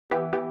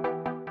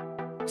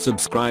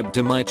Subscribe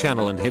to my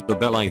channel and hit the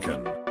bell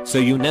icon so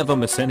you never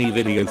miss any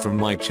video from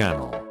my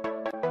channel.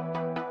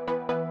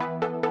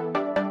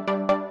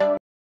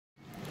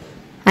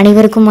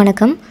 அனைவருக்கும்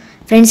வணக்கம்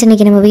friends.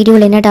 இன்றைக்கி நம்ம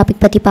வீடியோவில் என்ன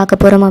topic பற்றி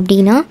பார்க்க போகிறோம்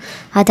அப்படின்னா,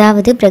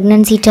 அதாவது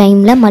ப்ரெக்னன்சி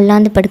டைமில்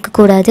மல்லாந்து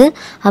படுக்கக்கூடாது,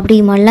 அப்படி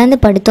மல்லாந்து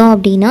படுத்தோம்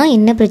அப்படின்னா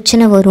என்ன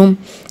பிரச்சனை வரும்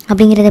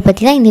அப்படிங்கிறத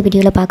பற்றி தான் இந்த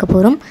வீடியோவில் பார்க்க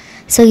போகிறோம்.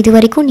 ஸோ இது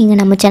வரைக்கும் நீங்கள்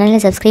நம்ம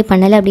சேனலில் சப்ஸ்கிரைப்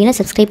பண்ணலை அப்படின்னா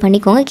சப்ஸ்கிரைப்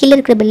பண்ணிக்கோங்க. கீழே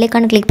இருக்கிற பெல்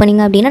ஐக்கானை கிளிக்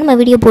பண்ணிங்க அப்படின்னா நம்ம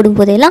வீடியோ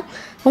போடும்போதெல்லாம்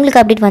உங்களுக்கு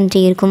அப்டேட்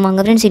வந்துட்டே இருக்கும்.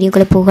 வாங்க ஃப்ரெண்ட்ஸ்,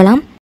 வீடியோக்குள்ளே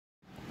போகலாம்.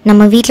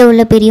 நம்ம வீட்டில்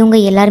உள்ள பெரியவங்க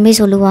எல்லாருமே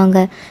சொல்லுவாங்க,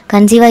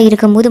 கன்சீவாக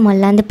இருக்கும்போது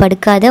மல்லாந்து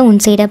படுக்காத,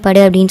 ஒன் சைடாக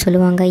படு அப்படின்னு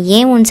சொல்லுவாங்க.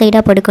 ஏன் ஒன்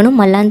சைடாக படுக்கணும்,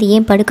 மல்லாந்து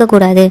ஏன்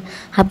படுக்கக்கூடாது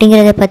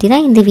அப்படிங்கிறத பற்றி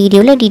தான் இந்த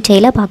வீடியோவில்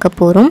டீட்டெயிலாக பார்க்க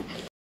போகிறோம்.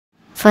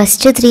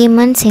 ஃபஸ்ட்டு 3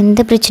 months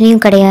எந்த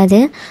பிரச்சனையும் கிடையாது.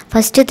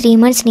 ஃபஸ்ட்டு 3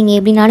 months நீங்கள்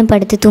எப்படினாலும்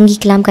படுத்து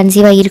தூங்கிக்கலாம்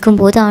கன்சீவாக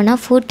இருக்கும்போது. ஆனால்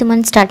 4th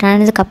month ஸ்டார்ட்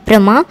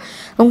ஆனதுக்கப்புறமா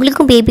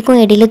உங்களுக்கும் பேபிக்கும்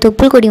இடையில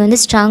தொப்புள் கொடி வந்து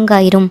ஸ்ட்ராங்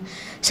ஆயிரும்.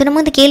 ஸோ நம்ம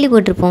வந்து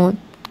கேள்விப்பட்டிருப்போம்,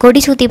 கொடி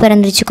சுற்றி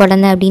பிறந்துருச்சு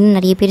குழந்தை அப்படின்னு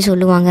நிறைய பேர்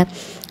சொல்லுவாங்க.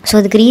 ஸோ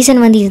அதுக்கு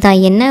ரீசன் வந்து இதுதான்.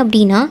 என்ன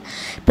அப்படின்னா,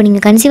 இப்போ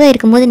நீங்கள் கன்சீவாக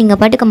இருக்கும்போது நீங்கள்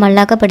பாட்டுக்கு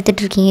மல்லாக்க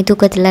படுத்துட்டு இருக்கீங்க,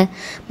 தூக்கத்தில்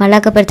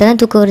மல்லாக்க படுத்தா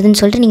தான் தூக்கம் வருதுன்னு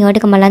சொல்லிட்டு நீங்கள்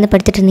பாட்டுக்கு மல்லாந்து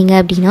படுத்துட்டு இருந்தீங்க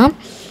அப்படின்னா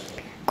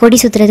கொடி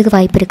சுற்றுறதுக்கு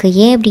வாய்ப்பு இருக்குது.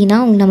 ஏன் அப்படின்னா,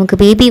 நமக்கு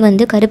பேபி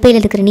வந்து கருப்பையில்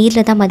இருக்கிற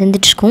நீரில் தான்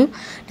மதந்துட்டுருக்கும்.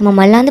 நம்ம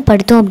மல்லாந்து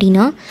படுத்தோம்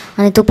அப்படின்னா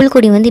அந்த தொப்புள்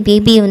கொடி வந்து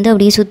பேபியை வந்து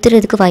அப்படியே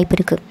சுற்றுறதுக்கு வாய்ப்பு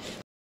இருக்குது.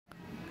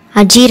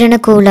 அஜீரண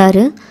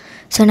கோளாறு.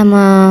 ஸோ நம்ம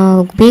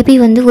பேபி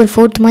வந்து ஒரு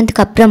 4th month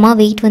அப்புறமா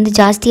வெயிட் வந்து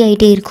ஜாஸ்தி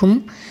ஆகிட்டே இருக்கும்.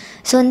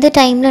 ஸோ அந்த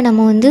டைமில்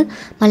நம்ம வந்து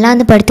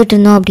மல்லாந்து படுத்துட்டு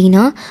இருந்தோம்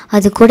அப்படின்னா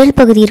அது குடல்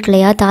பகுதி இருக்கு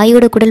இல்லையா,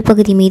 தாயோட குடல்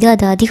பகுதி மீது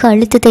அது அதிக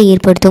அழுத்தத்தை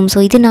ஏற்படுத்தும். ஸோ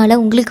இதனால்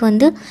உங்களுக்கு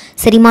வந்து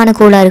செரிமான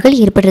கோளாறுகள்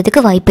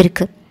ஏற்படுறதுக்கு வாய்ப்பு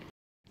இருக்குது.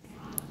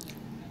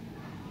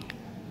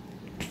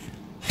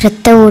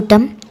 இரத்த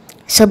ஓட்டம்.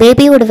 ஸோ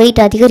பேபியோட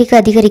வெயிட்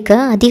அதிகரிக்க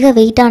அதிக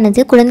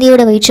வெயிட்டானது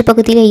குழந்தையோட வயிற்று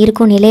பகுதியில்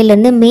இருக்கும்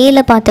நிலையிலேருந்து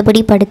மேலே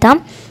பார்த்தபடி படுத்தா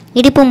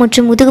இடுப்பு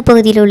மற்றும் முதுகு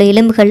பகுதியில் உள்ள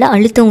எலும்புகளில்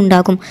அழுத்தம்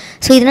உண்டாகும்.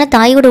 ஸோ இதனால்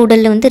தாயோட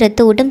உடலில் வந்து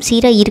இரத்த ஓட்டம்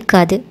சீராக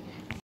இருக்காது.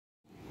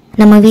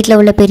 நம்ம வீட்டில்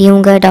உள்ள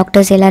பெரியவங்க,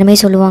 டாக்டர்ஸ் எல்லாருமே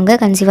சொல்லுவாங்க,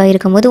 கன்சீவாக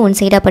இருக்கும்போது ஒன்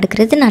சைடாக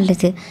படுக்கிறது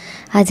நல்லது.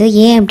 அது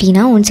ஏன்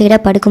அப்படின்னா, ஒன் சைடாக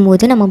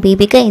படுக்கும்போது நம்ம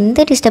பேபிக்கு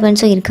எந்த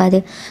டிஸ்டர்பன்ஸும் இருக்காது.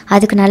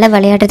 அதுக்கு நல்லா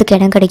விளையாடுறதுக்கு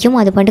இடம் கிடைக்கும்.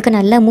 அது பாட்டுக்கு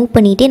நல்லா மூவ்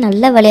பண்ணிகிட்டே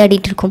நல்லா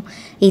விளையாடிட்டு இருக்கும்.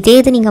 இதே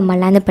இது நீங்கள்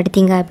மல்லாந்து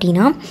படுத்தீங்க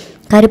அப்படின்னா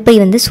கருப்பை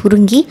வந்து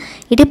சுருங்கி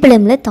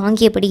இடுப்பிலம்பில்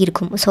தாங்கியபடி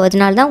இருக்கும். ஸோ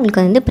அதனால தான்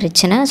உங்களுக்கு வந்து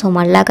பிரச்சனை. ஸோ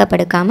மல்லாக்க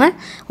படுக்காமல்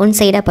ஒன்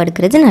சைடாக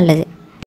படுக்கிறது நல்லது.